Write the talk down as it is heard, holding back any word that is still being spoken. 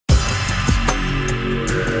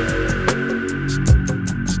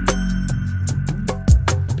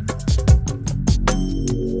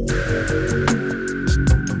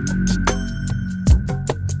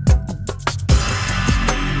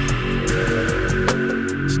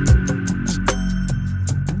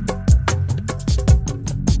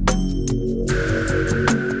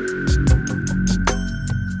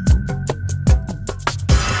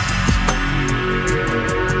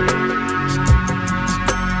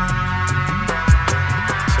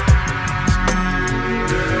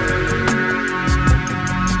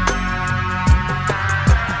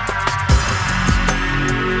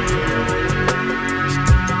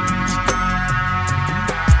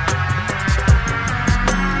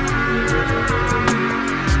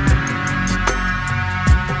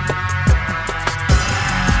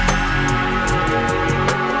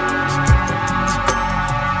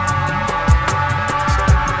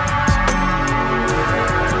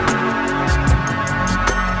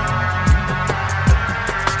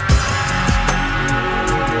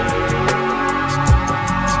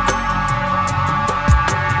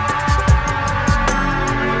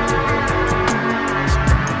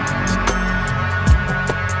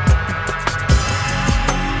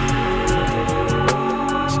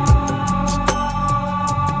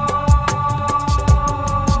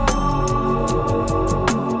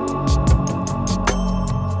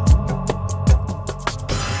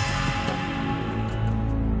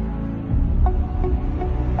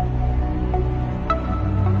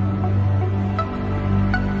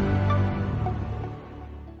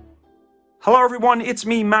Hello everyone, it's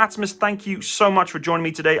me, Maximus. Thank you so much for joining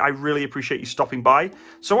me today. I really appreciate you stopping by.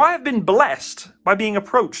 So I have been blessed by being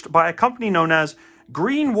approached by a company known as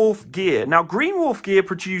Green Wolf Gear. Now, Green Wolf Gear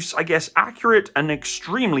produce, I guess, accurate and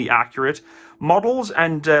extremely accurate models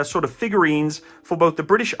and sort of figurines for both the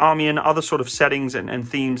British Army and other sort of settings and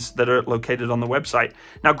themes that are located on the website.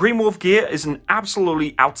 Now, Green Wolf Gear is an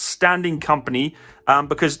absolutely outstanding company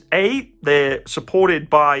because A, they're supported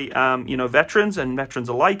by, veterans and veterans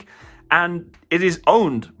alike, and it is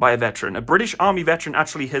owned by a veteran. A British Army veteran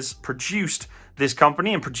actually has produced this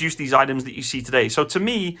company and produced these items that you see today. So to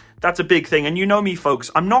me, that's a big thing. And you know me,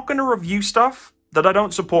 folks, I'm not going to review stuff that I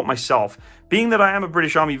don't support myself. Being that I am a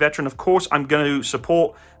British Army veteran, of course, I'm going to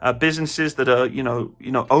support businesses that are,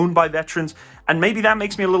 owned by veterans. And maybe that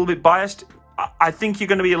makes me a little bit biased. I think you're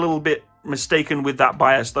going to be a little bit mistaken with that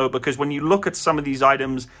bias, though, because when you look at some of these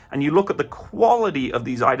items and you look at the quality of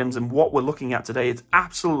these items and what we're looking at today, it's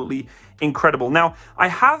absolutely incredible. Now, I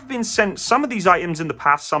have been sent some of these items in the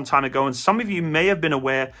past some time ago, and some of you may have been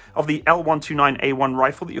aware of the L129A1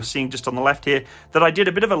 rifle that you're seeing just on the left here that I did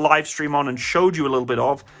a bit of a live stream on and showed you a little bit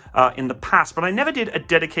of in the past, but I never did a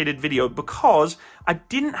dedicated video because I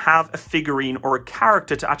didn't have a figurine or a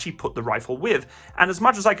character to actually put the rifle with. And as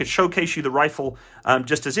much as I could showcase you the rifle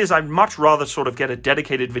just as is, I'd much rather sort of get a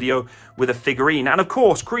dedicated video with a figurine. And of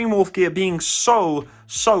course, Green Wolf Gear being so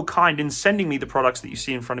kind in sending me the products that you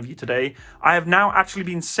see in front of you today, I have now actually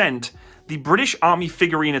been sent the British Army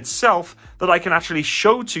figurine itself that I can actually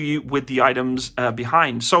show to you with the items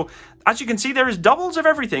behind. So as you can see, there is doubles of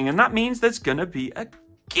everything, and that means there's going to be a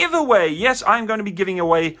giveaway. Yes, I'm going to be giving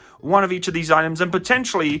away one of each of these items, and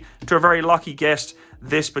potentially to a very lucky guest,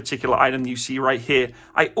 this particular item you see right here.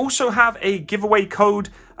 I also have a giveaway code,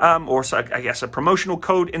 or I guess a promotional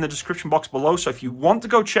code in the description box below. So if you want to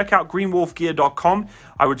go check out greenwolfgear.com,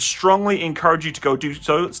 I would strongly encourage you to go do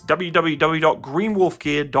so. It's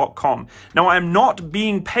www.greenwolfgear.com. Now, I am not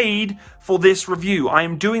being paid for this review. I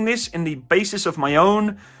am doing this in the basis of my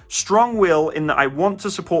own strong will, in that I want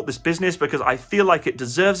to support this business because I feel like it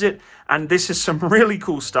deserves it, and this is some really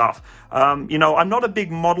cool stuff. I'm not a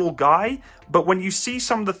big model guy, but when you see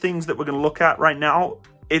some of the things that we're going to look at right now,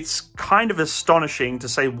 it's kind of astonishing to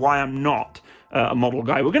say why I'm not a model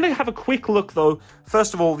guy. We're going to have a quick look, though.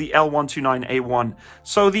 First of all, the L129A1.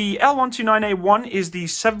 So the L129A1 is the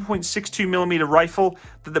 7.62mm rifle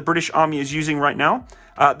that the British Army is using right now.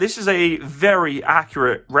 This is a very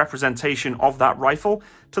accurate representation of that rifle,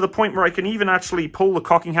 to the point where I can even actually pull the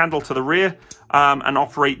cocking handle to the rear and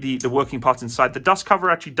operate the working parts inside. The dust cover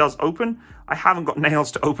actually does open. I haven't got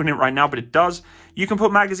nails to open it right now, but it does. You can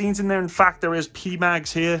put magazines in there. In fact, there is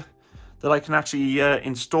P-mags here that I can actually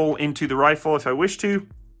install into the rifle if I wish to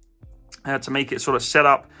make it sort of set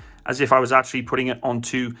up as if I was actually putting it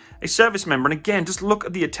onto a service member. And again, just look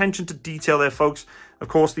at the attention to detail there, folks. Of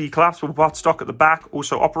course, the collapsible buttstock at the back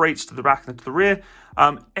also operates to the back and to the rear.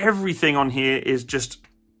 Everything on here is just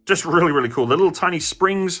really, really cool. The little tiny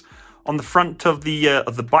springs on the front of the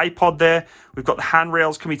bipod there. We've got the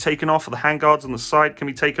handrails can be taken off, or the handguards on the side can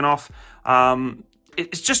be taken off.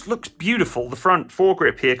 It just looks beautiful. The front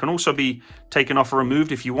foregrip here can also be taken off or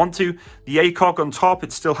removed if you want to. The ACOG on top,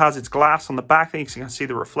 it still has its glass on the back. You can see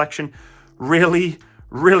the reflection. Really,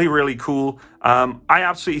 really, really cool. I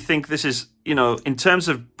absolutely think this is, in terms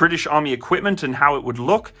of British Army equipment and how it would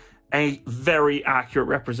look, a very accurate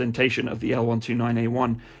representation of the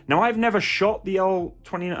L129A1. Now, I've never shot the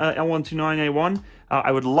L129A1. I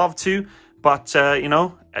would love to, but,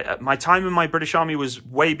 my time in my British Army was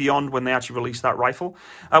way beyond when they actually released that rifle.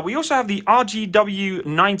 We also have the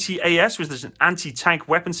RGW-90AS, which is an anti-tank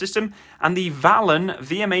weapon system, and the Valen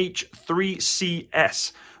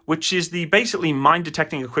VMH-3CS, which is the basically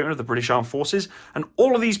mine-detecting equipment of the British Armed Forces. And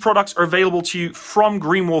all of these products are available to you from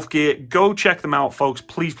Green Wolf Gear. Go check them out, folks,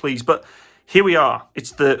 please, please. But here we are.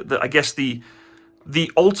 It's I guess the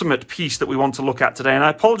ultimate piece that we want to look at today. And I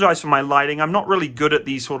apologize for my lighting. I'm not really good at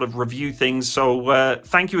these sort of review things. So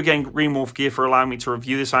thank you again, Green Wolf Gear, for allowing me to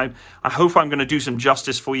review this. I hope I'm going to do some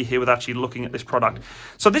justice for you here with actually looking at this product.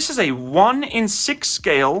 So this is a 1:6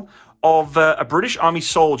 scale of a British Army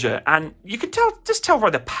soldier, and you can just tell by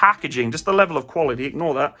the packaging, just the level of quality.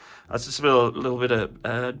 Ignore that. That's just a little bit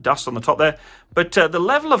of dust on the top there. But the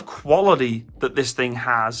level of quality that this thing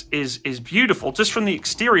has is beautiful, just from the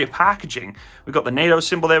exterior packaging. We've got the NATO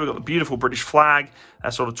symbol there. We've got the beautiful British flag,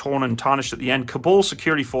 sort of torn and tarnished at the end. Kabul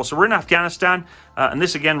Security Force. So we're in Afghanistan, and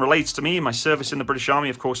this again relates to me, my service in the British Army.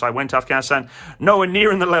 Of course, I went to Afghanistan. Nowhere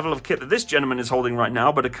near in the level of kit that this gentleman is holding right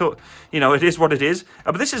now, but it is what it is.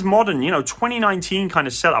 But this is modern, 2019 kind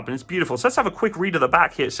of setup, and it's beautiful. So let's have a quick read of the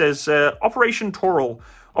back here. It says, Operation Toral.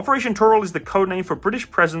 Operation Toral is the codename for British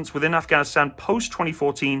presence within Afghanistan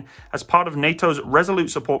post-2014 as part of NATO's Resolute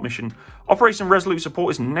Support mission. Operation Resolute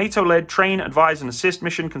Support is a NATO-led train, advise and assist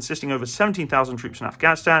mission consisting of over 17,000 troops in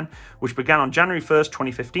Afghanistan, which began on January 1st,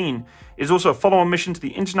 2015. It is also a follow-on mission to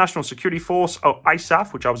the International Security Force,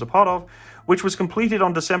 ISAF, which I was a part of, which was completed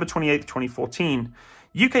on December 28, 2014.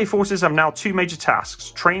 UK forces have now two major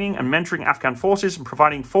tasks: training and mentoring Afghan forces and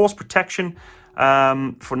providing force protection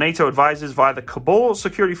for NATO advisors via the Kabul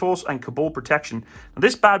Security Force and Kabul Protection. Now,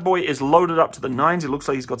 this bad boy is loaded up to the nines. It looks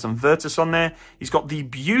like he's got some Virtus on there. He's got the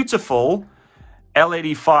beautiful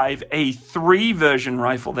L85A3 version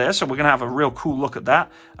rifle there, so we're going to have a real cool look at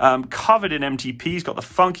that. Covered in MTP. He's got the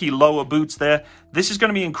funky lower boots there. This is going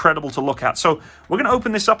to be incredible to look at. So we're going to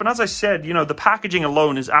open this up, and as I said, you know, the packaging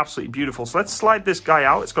alone is absolutely beautiful. So let's slide this guy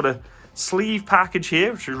out. It's got a sleeve package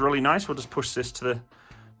here, which is really nice. We'll just push this to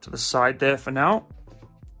the side there for now.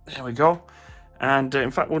 There we go. And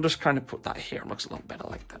in fact, we'll just kind of put that here. It looks a little better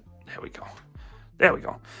like that. There we go. There we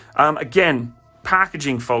go. Again,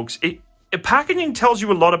 packaging, folks. Packaging tells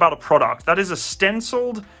you a lot about a product. That is a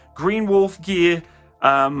stenciled Green Wolf gear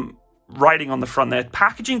writing on the front there.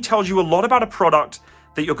 Packaging tells you a lot about a product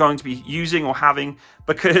that you're going to be using or having,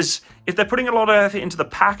 because if they're putting a lot of effort into the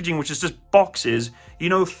packaging, which is just boxes, you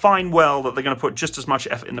know fine well that they're going to put just as much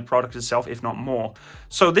effort in the product itself, if not more.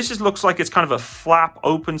 So this looks like it's kind of a flap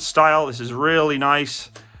open style. This is really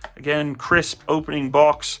nice. Again, crisp opening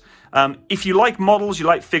box. If you like models, you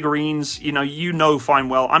like figurines, you know fine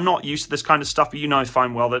well. I'm not used to this kind of stuff, but you know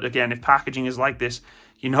fine well that, again, if packaging is like this,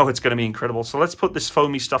 you know it's going to be incredible. So let's put this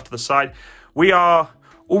foamy stuff to the side. We are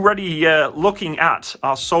already looking at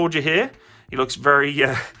our soldier here. He looks very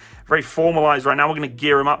very formalized right now. We're going to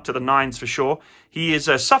gear him up to the nines for sure. He is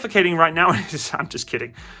suffocating right now. I'm just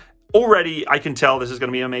kidding. Already, I can tell this is going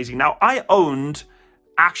to be amazing. Now, I owned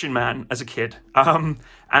Action Man as a kid. And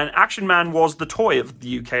Action Man was the toy of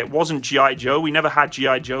the UK. It wasn't G.I. Joe. We never had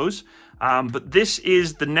G.I. Joes. But this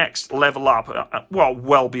is the next level up.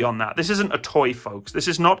 Well beyond that. This isn't a toy, folks. This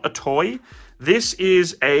is not a toy. This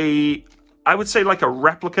is I would say like a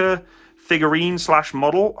replica figurine /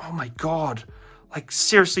 model. Oh my God. Like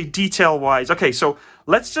seriously, detail-wise. Okay, so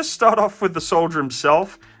let's just start off with the soldier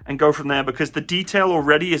himself and go from there, because the detail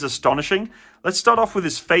already is astonishing. Let's start off with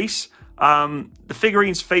his face. The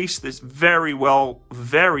figurine's face is very well,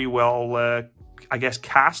 I guess,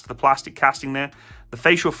 cast. The plastic casting there. The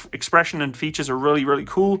facial expression and features are really, really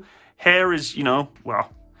cool. Hair is,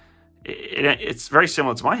 well, it's very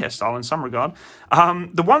similar to my hairstyle in some regard.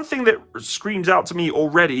 The one thing that screams out to me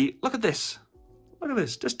already, look at this. Look at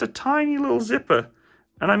this. Just a tiny little zipper.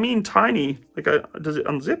 And I mean tiny. Like, does it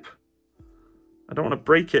unzip? I don't want to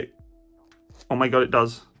break it. Oh my God, it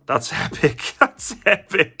does. That's epic. That's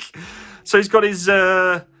epic. So he's got his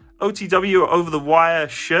OTW over-the-wire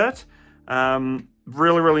shirt.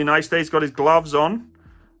 Really, really nice there. He's got his gloves on.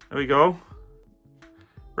 There we go.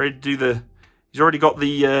 Ready to do he's already got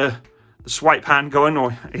the swipe hand going,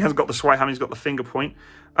 or he hasn't got the swipe hand, he's got the finger point.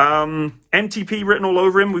 MTP written all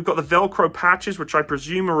over him. We've got the Velcro patches, which I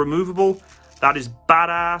presume are removable. That is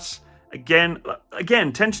badass. Again,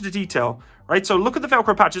 attention to detail, right? So look at the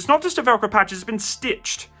Velcro patch. It's not just a Velcro patch. It's been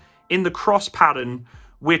stitched in the cross pattern,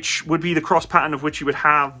 which would be the cross pattern of which you would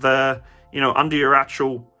have under your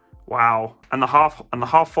actual, wow, and the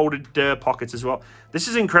half folded pockets as well. This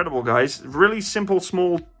is incredible, guys. Really simple,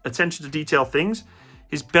 small attention to detail things.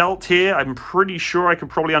 His belt here, I'm pretty sure I could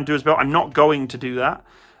probably undo his belt. I'm not going to do that.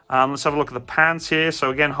 Let's have a look at the pants here.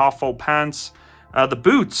 So again, half fold pants. The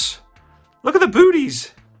boots. Look at the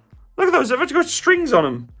booties. Look at those. They've actually got strings on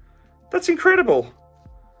them. That's incredible.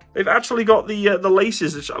 They've actually got the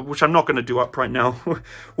laces, which I'm not going to do up right now.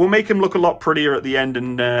 We'll make him look a lot prettier at the end,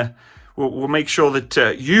 and we'll make sure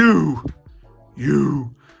that you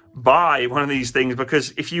buy one of these things,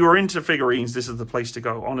 because if you are into figurines, this is the place to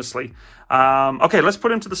go, honestly. Okay, let's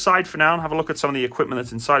put him to the side for now and have a look at some of the equipment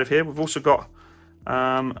that's inside of here. We've also got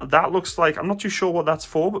that looks like, I'm not too sure what that's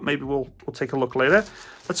for, but maybe we'll take a look later.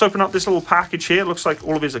 Let's open up this little package here. It looks like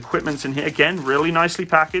all of his equipment's in here. Again, really nicely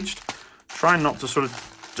packaged. Trying not to sort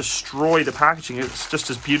of destroy the packaging. It's just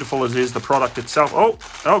as beautiful as is the product itself.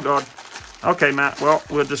 Oh God. Okay, Matt. Well,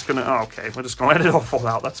 we're just gonna let it all fall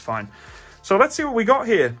out. That's fine. So let's see what we got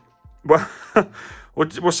here. Well,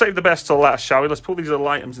 we'll save the best till last, shall we? Let's pull these little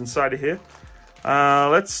items inside of here.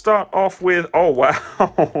 Let's start off with, oh wow,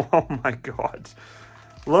 oh my God.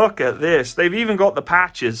 Look at this. They've even got the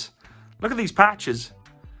patches. Look at these patches.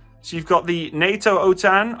 So you've got the NATO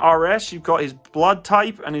OTAN RS, you've got his blood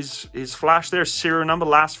type and his flash there, serial number,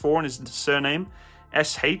 last four, and his surname,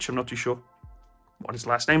 SH, I'm not too sure. what his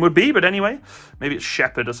last name would be, but anyway, maybe it's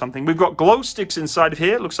Shepherd or something. We've got glow sticks inside of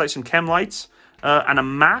here. It looks like some chem lights and a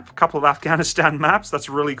map, a couple of Afghanistan maps. That's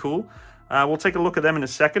really cool. We'll take a look at them in a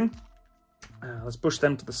second. Let's push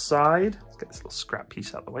them to the side. Let's get this little scrap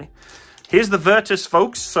piece out of the way. Here's the Virtus,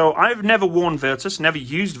 folks. So I've never worn Virtus, never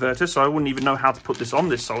used Virtus, so I wouldn't even know how to put this on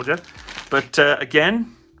this soldier. But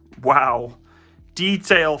again, wow.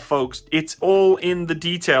 Detail, folks. It's all in the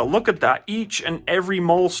detail. Look at that. Each and every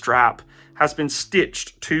mole strap has been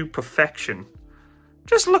stitched to perfection.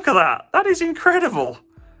 Just look at that. That is incredible.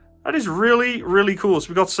 That is really, really cool. So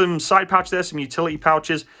we've got some side pouch there, some utility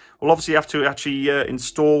pouches. We'll obviously have to actually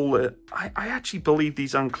install... I actually believe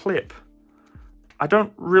these unclip. I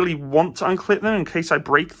don't really want to unclip them in case I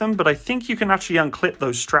break them, but I think you can actually unclip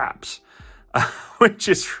those straps, which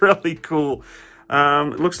is really cool.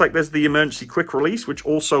 It looks like there's the emergency quick release, which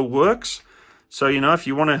also works. So, you know, if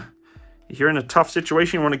you want to... If you're in a tough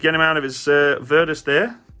situation, you want to get him out of his Virtus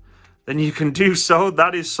there, then you can do so.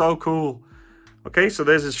 That is so cool. Okay, so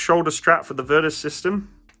there's his shoulder strap for the Virtus system.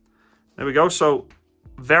 There we go. So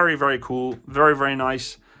very, very cool. Very, very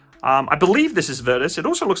nice. I believe this is Virtus. It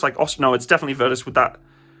also looks like... No, it's definitely Virtus with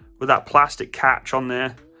that plastic catch on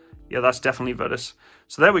there. Yeah, that's definitely Virtus.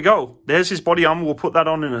 So there we go. There's his body armor. We'll put that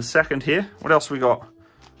on in a second here. What else we got?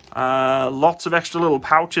 Lots of extra little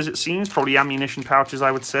pouches, it seems. Probably ammunition pouches,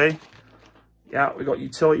 I would say. Yeah, we got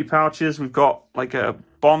utility pouches. We've got like a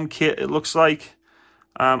bomb kit, it looks like.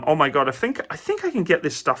 Oh my god, I think I can get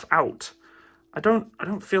this stuff out. I don't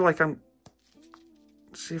feel like I'm...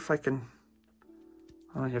 Let's see if I can...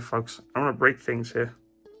 Oh, here, folks. I'm gonna break things here.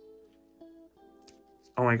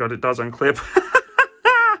 Oh my god, it does unclip.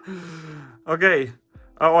 Okay.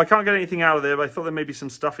 Oh, I can't get anything out of there, but I thought there may be some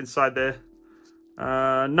stuff inside there.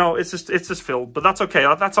 No, it's just filled, but that's okay.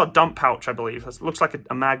 That's our dump pouch, I believe. It looks like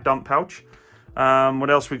a mag dump pouch. What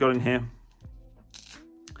else we got in here?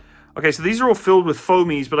 Okay, so these are all filled with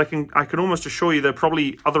foamies, but I can almost assure you there are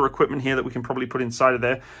probably other equipment here that we can probably put inside of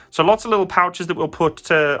there. So lots of little pouches that we'll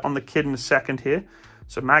put on the kid in a second here.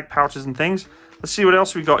 So mag pouches and things. Let's see what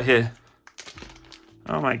else we got here.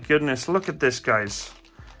 Oh my goodness, look at this, guys.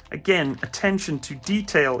 Again, attention to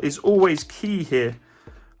detail is always key here.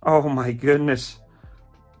 Oh my goodness.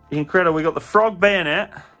 Incredible. We got the frog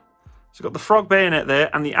bayonet. So we've got the frog bayonet there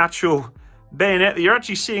and the actual bayonet that you're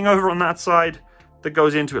actually seeing over on that side that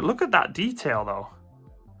goes into it. Look at that detail, though.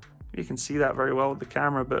 You can see that very well with the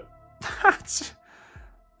camera, but that's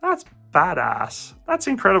badass. That's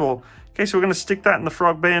incredible. Okay, so we're going to stick that in the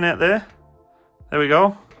frog bayonet there. There we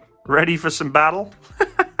go. Ready for some battle.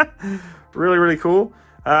 Really, really cool.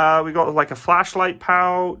 We got like a flashlight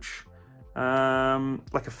pouch,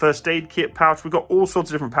 like a first aid kit pouch. We've got all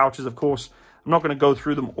sorts of different pouches, of course. I'm not going to go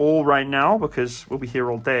through them all right now because we'll be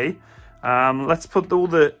here all day. Let's put all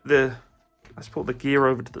let's put the gear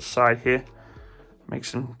over to the side here. Make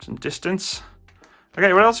some distance.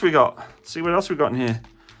 Okay, what else we got? Let's see what else we got in here.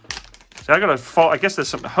 So I gotta follow. I guess there's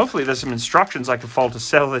some. Hopefully, there's some instructions I can follow to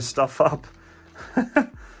sell this stuff up.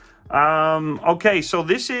 Okay, so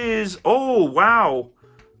this is. Oh wow!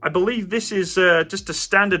 I believe this is just a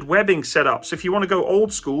standard webbing setup. So if you want to go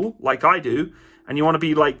old school, like I do, and you want to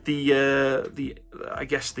be like the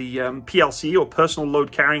PLC or personal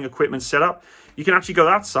load carrying equipment setup, you can actually go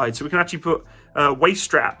that side. So we can actually put a waist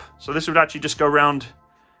strap. So this would actually just go around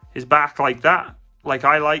his back like that, like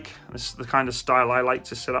I like. This is the kind of style I like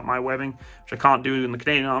to set up my webbing, which I can't do in the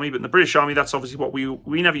Canadian Army, but in the British Army, that's obviously what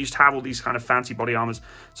we never used to have all these kind of fancy body armors.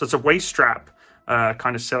 So it's a waist strap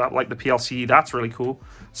kind of setup like the PLC. That's really cool.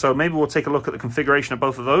 So maybe we'll take a look at the configuration of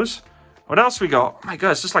both of those. What else we got? Oh my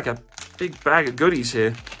god, it's just like a big bag of goodies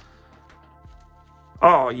here.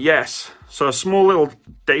 Oh yes, so a small little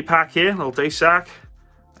day pack here, little day sack.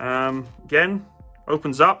 Again,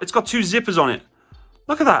 opens up. It's got 2 zippers on it.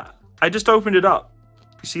 Look at that. I just opened it up.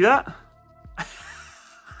 You see that?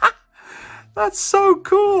 That's so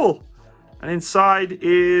cool. And inside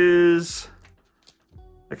is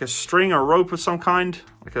like a string or rope of some kind.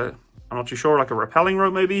 I'm not too sure, like a rappelling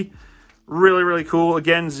rope maybe. Really, really cool.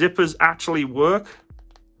 Again, zippers actually work.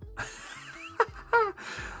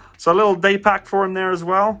 So a little day pack for him there as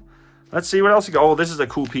well. Let's see what else we got. Oh, this is a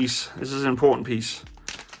cool piece. This is an important piece.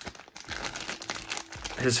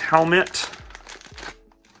 His helmet.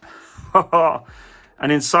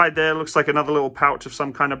 And inside there looks like another little pouch of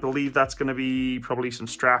some kind. I believe that's going to be probably some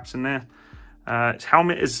straps in there. His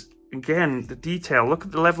helmet is, again, the detail. Look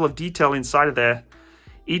at the level of detail inside of there.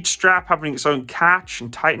 Each strap having its own catch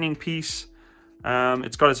and tightening piece.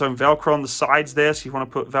 It's got its own Velcro on the sides there, so you want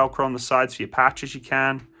to put Velcro on the sides for your patches, you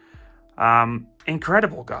can.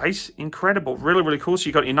 Incredible, guys. Incredible. Really, really cool. So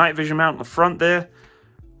you got your night vision mount in the front there.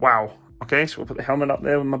 Wow. Okay, so we'll put the helmet up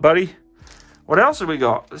there with my buddy. What else have we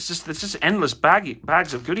got? There's just endless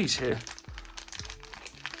bags of goodies here.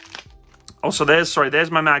 Also,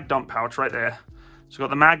 there's my mag dump pouch right there. So we've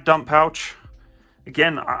got the mag dump pouch.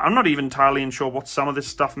 Again, I'm not even entirely sure what some of this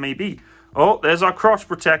stuff may be. Oh, there's our crotch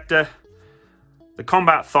protector. The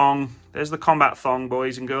combat thong. There's the combat thong,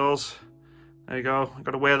 boys and girls. There you go. I've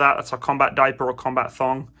got to wear that. That's our combat diaper or combat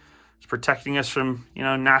thong. It's protecting us from, you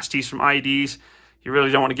know, nasties from IEDs. You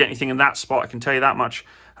really don't want to get anything in that spot, I can tell you that much.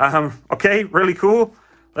 Okay, really cool.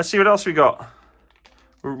 Let's see what else we got.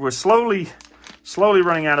 We're slowly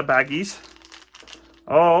running out of baggies.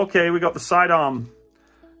 Oh, okay, we got the sidearm.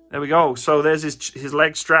 There we go. So there's his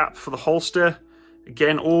leg strap for the holster.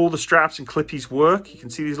 Again, all the straps and clippies work. You can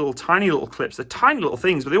see these little tiny little clips. They're tiny little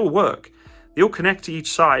things, but they all work. They all connect to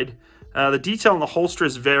each side. The detail on the holster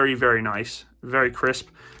is very, very nice. Very crisp.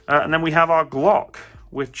 And then we have our Glock,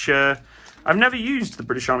 which I've never used the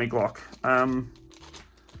British Army Glock.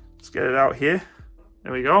 Let's get it out here.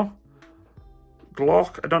 There we go.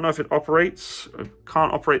 Glock. I don't know if it operates. I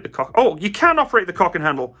can't operate the cock. Oh, you can operate the cock and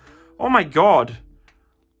handle. Oh my god.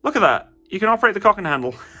 Look at that. You can operate the cock and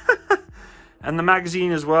handle. And the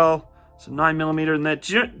magazine as well. It's a 9mm in there.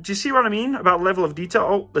 Do you see what I mean about level of detail?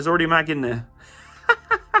 Oh, there's already a mag in there.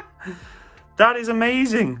 That is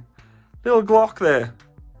amazing. Little Glock there.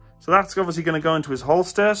 So that's obviously going to go into his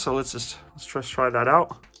holster. So let's just try that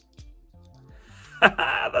out.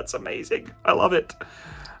 That's amazing. I love it.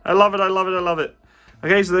 I love it. I love it. I love it.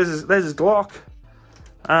 Okay, so there's his Glock.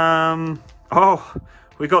 Oh,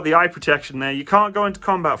 we got the eye protection there. You can't go into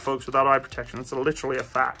combat, folks, without eye protection. That's literally a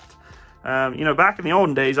fact. You know, back in the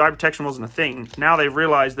olden days, eye protection wasn't a thing. Now they've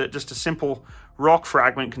realized that just a simple rock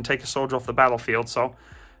fragment can take a soldier off the battlefield. So,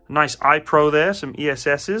 a nice eye pro there, some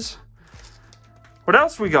ESSs. What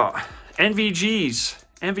else we got? NVGs.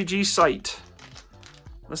 NVG sight.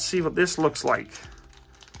 Let's see what this looks like.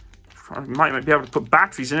 I might be able to put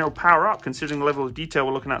batteries in it. It'll power up, considering the level of detail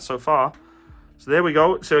we're looking at so far. So there we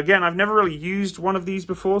go. So again, I've never really used one of these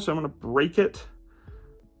before, so I'm going to break it.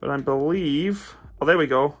 But I believe... Oh, there we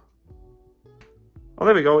go. Oh,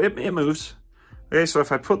 there we go. It moves. Okay, so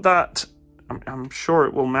if I put that, I'm sure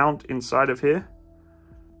it will mount inside of here.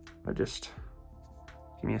 Give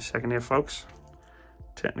me a second here, folks.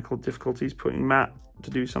 Technical difficulties. Putting Matt to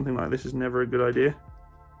do something like this is never a good idea.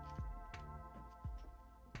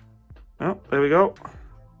 Oh, there we go.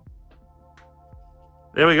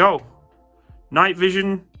 There we go. Night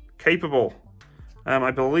vision capable.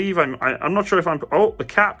 I believe I'm not sure if I'm... Oh, the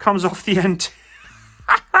cap comes off the end.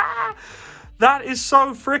 That is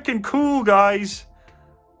so freaking cool, guys.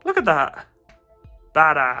 Look at that.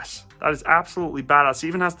 Badass. That is absolutely badass. It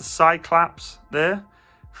even has the side claps there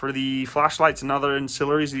for the flashlights and other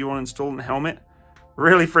ancillaries that you want to install in the helmet.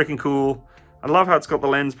 Really freaking cool. I love how it's got the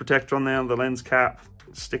lens protector on there, the lens cap.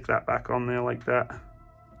 Stick that back on there like that.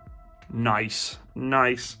 Nice.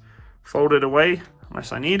 Nice. Fold it away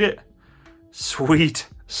unless I need it. Sweet.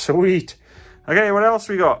 Sweet. Okay, what else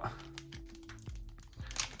we got?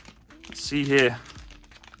 Let's see here.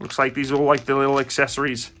 Looks like these are all like the little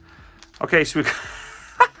accessories. Okay, so we got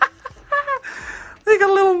they got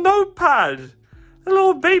a little notepad. A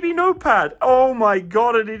little baby notepad. Oh my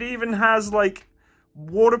god, and it even has like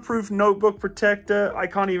waterproof notebook protector. I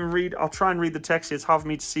can't even read. I'll try and read the text. It's hard for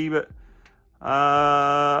me to see, but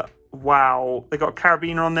wow. They got a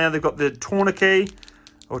carabiner on there. They've got the tourniquet,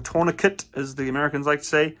 or tourniquet, as the Americans like to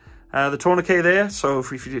say. The tourniquet there. So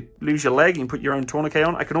if you lose your leg, you can put your own tourniquet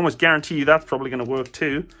on. I can almost guarantee you that's probably going to work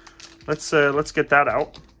too. Let's get that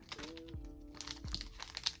out.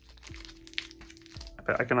 I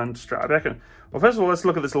bet I can unstrap. Well, first of all, let's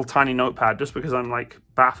look at this little tiny notepad, just because I'm like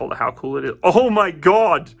baffled at how cool it is. Oh my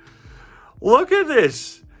god! Look at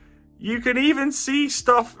this! You can even see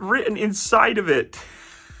stuff written inside of it.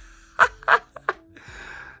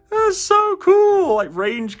 That's so cool! Like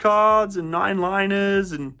range cards and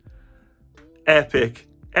 9-liners and epic,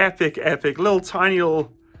 epic, epic. A tiny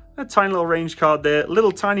little range card there.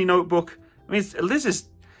 Little tiny notebook. I mean, this is. Do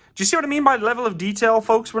you see what I mean by level of detail,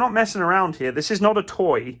 folks? We're not messing around here. This is not a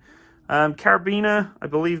toy. Carabiner, I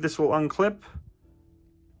believe this will unclip.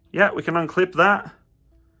 Yeah, we can unclip that.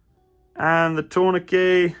 And the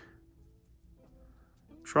tourniquet.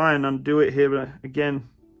 Try and undo it here, but again,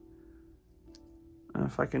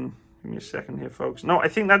 if I can, give me a second here, folks. No, I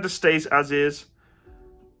think that just stays as is.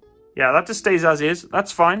 Yeah, that just stays as is.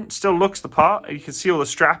 That's fine. It still looks the part. You can see all the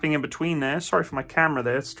strapping in between there. Sorry for my camera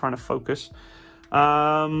there. It's trying to focus.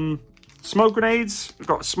 Smoke grenades. We've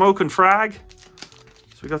got smoke and frag.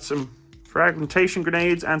 So we've got some fragmentation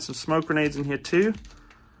grenades and some smoke grenades in here too.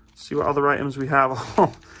 Let's see what other items we have.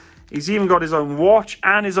 Oh, He's even got his own watch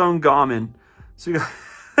and his own Garmin. So you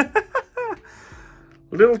got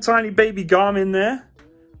little tiny baby Garmin there.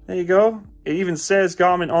 There you go. It even says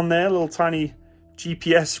Garmin on there, little tiny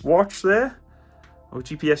GPS watch there, or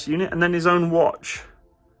GPS unit, and then his own watch.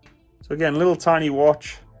 So again, little tiny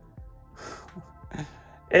watch.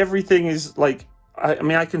 Everything is like, I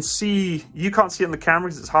mean, I can see, you can't see it on the camera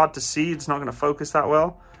because it's hard to see. It's not going to focus that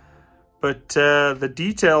well. But the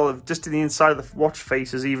detail of just in the inside of the watch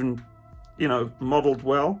face is even, you know, modeled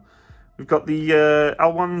well. We've got the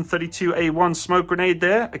L132A1 smoke grenade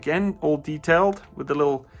there. Again, all detailed with the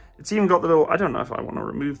little, it's even got the little, I don't know if I want to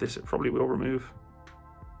remove this. It probably will remove.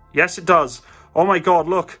 Yes, it does. Oh my God,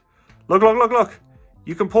 look. Look, look, look, look.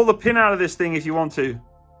 You can pull the pin out of this thing if you want to.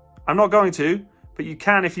 I'm not going to, but you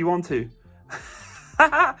can if you want to.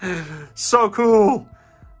 So cool.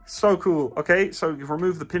 So cool. Okay, so you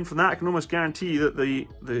remove the pin from that. I can almost guarantee that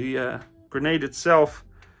the grenade itself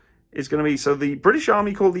is going to be, so the British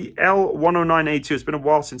Army called the L109A2. It's been a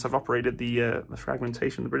while since I've operated the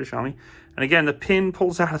fragmentation of the British Army. And again, the pin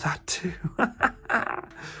pulls out of that too.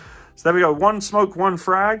 So there we go. One smoke, one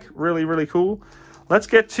frag. Really, really cool. Let's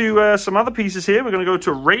get to some other pieces here. We're going to go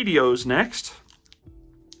to radios next.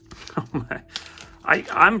 Oh my.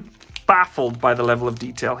 I'm baffled by the level of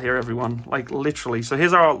detail here, everyone. Like, literally. So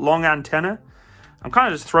here's our long antenna. I'm kind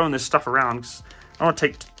of just throwing this stuff around because I don't want to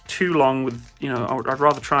take too long with, you know, I'd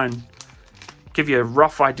rather try and give you a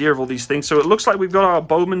rough idea of all these things. So it looks like we've got our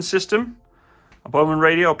Bowman system, a Bowman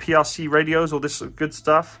radio, PRC radios, all this good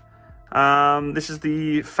stuff. This is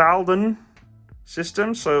the Falden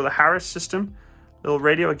system, so the Harris system. Little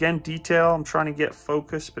radio, again, detail. I'm trying to get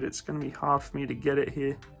focus, but it's going to be hard for me to get it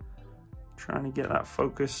here. Trying to get that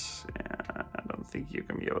focus. Yeah, I don't think you're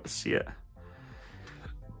going to be able to see it.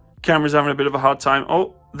 Camera's having a bit of a hard time.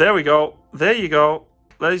 Oh, there we go. There you go.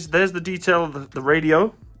 There's the detail of the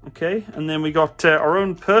radio. Okay, and then we got our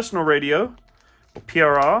own personal radio, or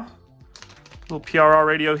PRR. Little PRR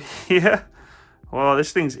radio here. Well,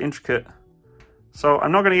 this thing's intricate. So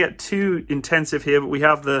I'm not going to get too intensive here, but we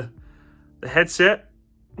have the headset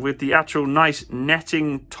with the actual nice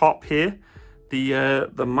netting top here.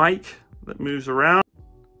 The mic that moves around.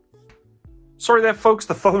 Sorry there, folks.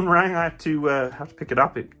 The phone rang. I had to pick it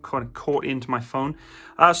up. It kind of caught into my phone.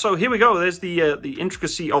 So here we go. There's the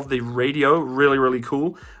intricacy of the radio. Really, really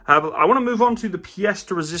cool. But I want to move on to the pièce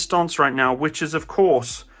de résistance right now, which is, of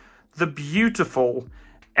course, the beautiful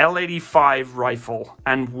L85 rifle.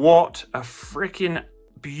 And what a freaking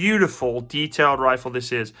beautiful detailed rifle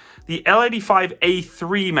this is. The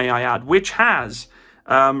L85A3, may I add, which has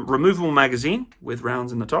removable magazine with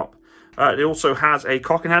rounds in the top. It also has a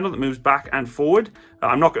cock and handle that moves back and forward.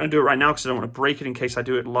 I'm not going to do it right now because I don't want to break it in case I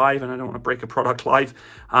do it live, and I don't want to break a product live.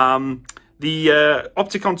 The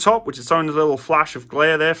optic on top, which is its own little flash of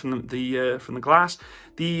glare there from the glass.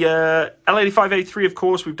 The L85A3, of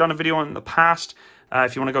course, we've done a video on in the past.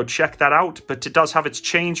 If you want to go check that out, but it does have its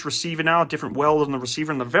changed receiver now, different weld on the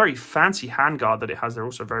receiver, and the very fancy handguard that it has there,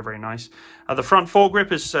 also very, very nice. The front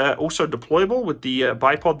foregrip is also deployable with the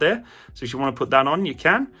bipod there, so if you want to put that on, you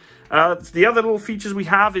can. The other little features we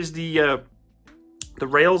have is the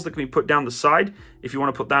rails that can be put down the side, if you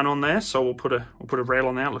want to put that on there. So we'll put a rail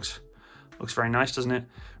on there. It looks very nice, doesn't it?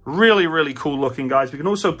 Really, really cool looking, guys. We can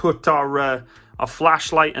also put our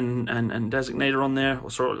flashlight and designator on there, or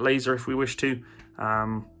sort of laser if we wish to.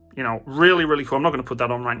 You know, really, really cool. I'm not going to put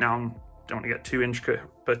that on right now. I don't want to get too intricate,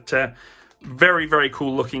 but very, very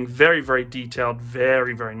cool looking, very, very detailed,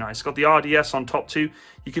 very, very nice. Got the RDS on top too.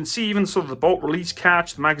 You can see even sort of the bolt release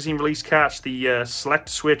catch, the magazine release catch, the select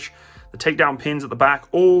switch, the takedown pins at the back,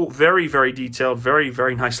 all very, very detailed, very,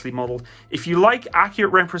 very nicely modeled. If you like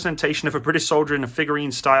accurate representation of a British soldier in a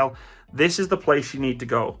figurine style, this is the place you need to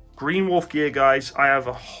go. Green Wolf Gear, guys. I have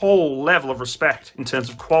a whole level of respect in terms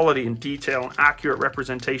of quality and detail and accurate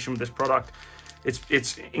representation with this product.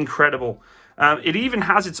 It's incredible. It even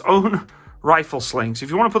has its own rifle sling. So if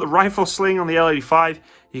you want to put the rifle sling on the L85,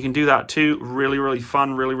 you can do that too. Really, really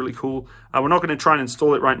fun, really, really cool. We're not going to try and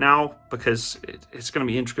install it right now because it's going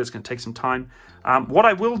to be intricate. It's going to take some time. What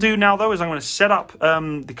I will do now, though, is I'm going to set up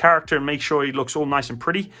the character and make sure he looks all nice and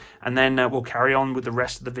pretty, and then we'll carry on with the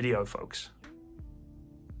rest of the video, folks.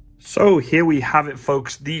 So here we have it,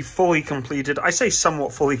 folks, the fully completed, I say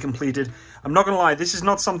somewhat fully completed. I'm not going to lie, this is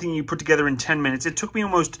not something you put together in 10 minutes. It took me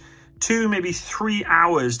almost 2, maybe 3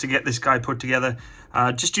 hours to get this guy put together,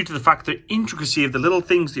 just due to the fact that the intricacy of the little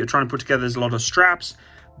things that you're trying to put together. There's a lot of straps,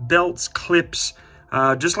 belts, clips,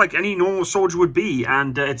 just like any normal soldier would be.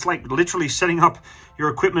 And it's like literally setting up your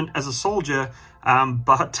equipment as a soldier,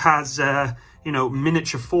 but as, you know,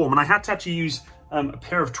 miniature form. And I had to actually use a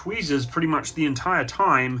pair of tweezers pretty much the entire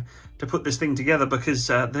time to put this thing together, because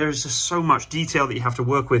there's just so much detail that you have to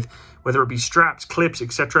work with, whether it be straps, clips,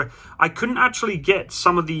 etc. I couldn't actually get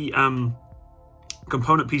some of the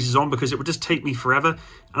component pieces on because it would just take me forever,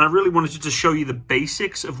 and I really wanted to just show you the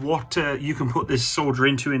basics of what you can put this soldier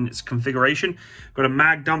into in its configuration. Got a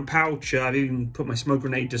mag dump pouch. I've even put my smoke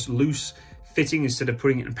grenade just loose fitting instead of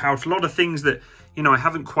putting it in a pouch. A lot of things that, you know, I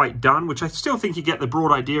haven't quite done, which I still think you get the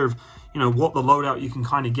broad idea of, you know, what the loadout you can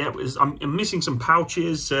kind of get. I'm missing some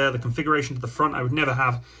pouches, the configuration to the front. I would never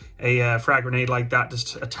have a frag grenade like that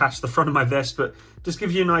just attached to the front of my vest, but just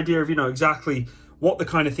gives you an idea of, you know, exactly what the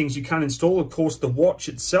kind of things you can install. Of course, the watch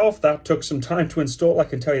itself, that took some time to install, I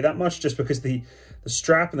can tell you that much, just because the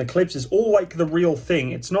strap and the clips is all like the real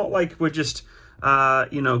thing. It's not like we're just,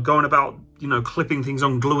 you know, going about, you know, clipping things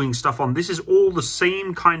on, gluing stuff on. This is all the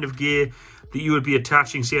same kind of gear that you would be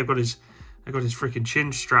attaching. See, I got his freaking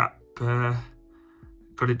chin strap, got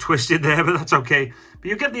it twisted there, but that's okay. But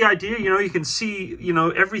you get the idea, you know, you can see, you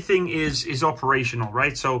know, everything is operational,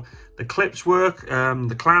 right? So the clips work,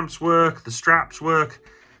 the clamps work, the straps work,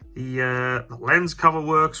 the lens cover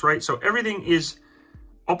works, right? So everything is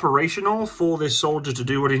operational for this soldier to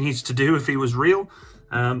do what he needs to do if he was real.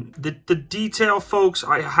 The detail, folks,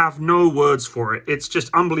 I have no words for it. It's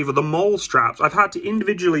just unbelievable. The mole straps, I've had to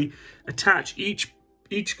individually attach each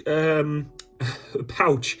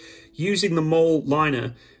pouch using the mole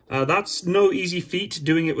liner. That's no easy feat,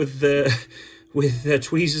 doing it with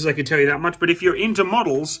tweezers, I can tell you that much. But if you're into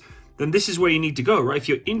models, then this is where you need to go, right? If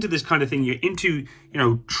you're into this kind of thing, you're into, you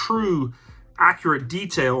know, true, accurate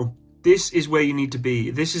detail, this is where you need to be.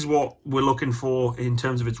 This is what we're looking for in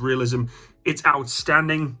terms of its realism. It's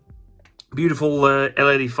outstanding. Beautiful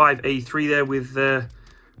L85A3 there with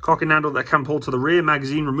cock and handle that can pull to the rear,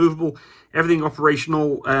 magazine removable, everything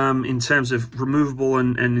operational in terms of removable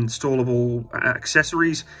and installable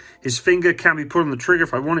accessories. His finger can be put on the trigger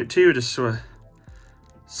if I want it to, just sort of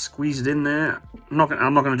squeeze it in there. I'm not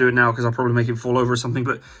going to do it now because I'll probably make him fall over or something,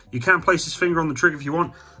 but you can place his finger on the trigger if you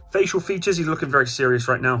want. Facial features, he's looking very serious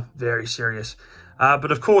right now, very serious.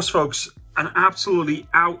 But of course, folks, an absolutely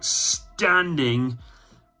outstanding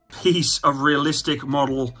piece of realistic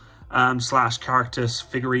model slash character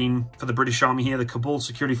figurine for the British Army here, the Kabul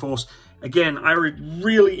Security Force. Again, I would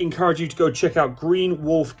really encourage you to go check out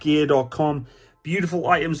greenwolfgear.com. Beautiful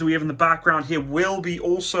items that we have in the background here will be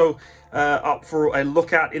also up for a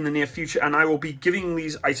look at in the near future, and I will be giving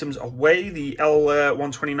these items away, the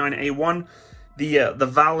L129A1, the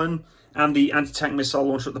Valen, and the anti-tank missile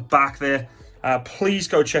launcher at the back there. Please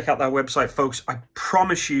go check out that website, folks. I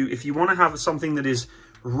promise you, if you want to have something that is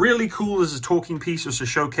really cool as a talking piece or as a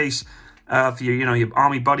showcase for your, you know, your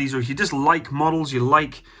army buddies, or if you just like models, you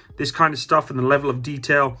like this kind of stuff and the level of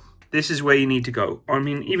detail, this is where you need to go. I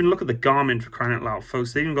mean, even look at the garment, for crying out loud,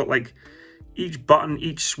 folks. They even got like each button,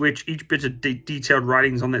 each switch, each bit of detailed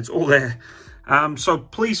writings on there. It's all there. So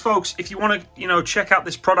please, folks, if you want to, you know, check out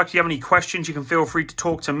this product, you have any questions, you can feel free to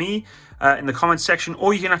talk to me in the comments section,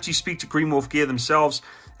 or you can actually speak to Green Wolf Gear themselves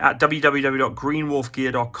at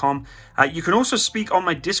www.greenwolfgear.com. You can also speak on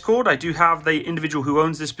my Discord. I do have the individual who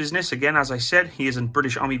owns this business. Again, as I said, he is a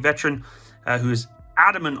British Army veteran who is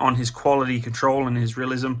adamant on his quality control and his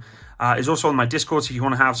realism. Is also on my Discord, so if you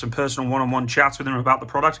want to have some personal one-on-one chats with him about the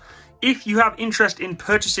product. If you have interest in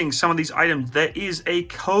purchasing some of these items, there is a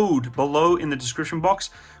code below in the description box,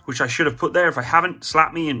 which I should have put there. If I haven't,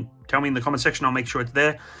 slap me and tell me in the comment section. I'll make sure it's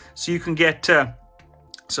there. So you can get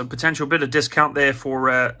some potential bit of discount there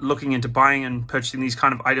for looking into buying and purchasing these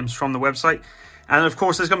kind of items from the website. And of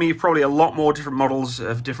course, there's going to be probably a lot more different models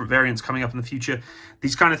of different variants coming up in the future.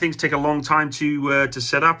 These kind of things take a long time to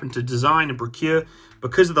set up and to design and procure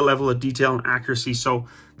because of the level of detail and accuracy. So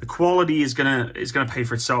the quality is gonna pay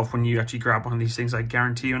for itself when you actually grab one of these things, I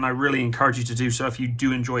guarantee you. And I really encourage you to do so if you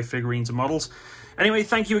do enjoy figurines and models. Anyway,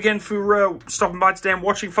 thank you again for stopping by today and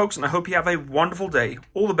watching, folks. And I hope you have a wonderful day.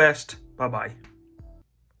 All the best. Bye-bye.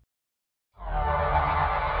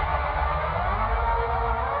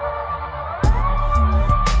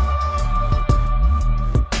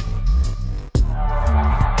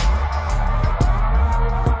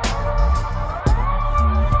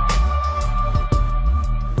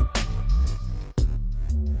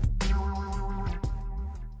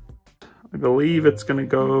 I believe it's going to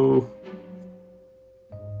go...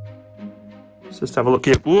 Let's just have a look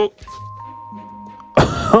here. Whoa.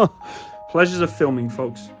 Pleasures of filming,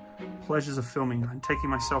 folks. Pleasures of filming. I'm taking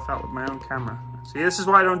myself out with my own camera. See, this is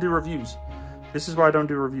why I don't do reviews. This is why I don't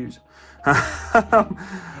do reviews.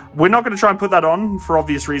 We're not going to try and put that on for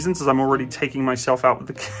obvious reasons, as I'm already taking myself out with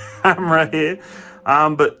the camera here.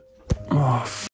 But... Oh,